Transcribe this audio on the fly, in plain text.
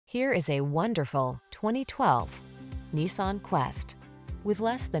Here is a wonderful 2012 Nissan Quest. With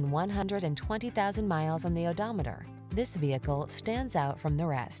less than 120,000 miles on the odometer, this vehicle stands out from the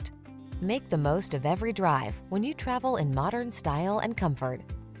rest. Make the most of every drive when you travel in modern style and comfort.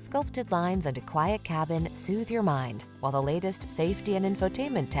 Sculpted lines and a quiet cabin soothe your mind, while the latest safety and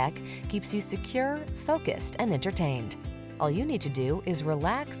infotainment tech keeps you secure, focused, and entertained. All you need to do is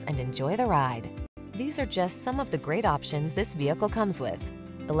relax and enjoy the ride. These are just some of the great options this vehicle comes with: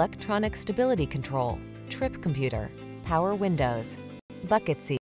 electronic stability control, trip computer, power windows, bucket seats,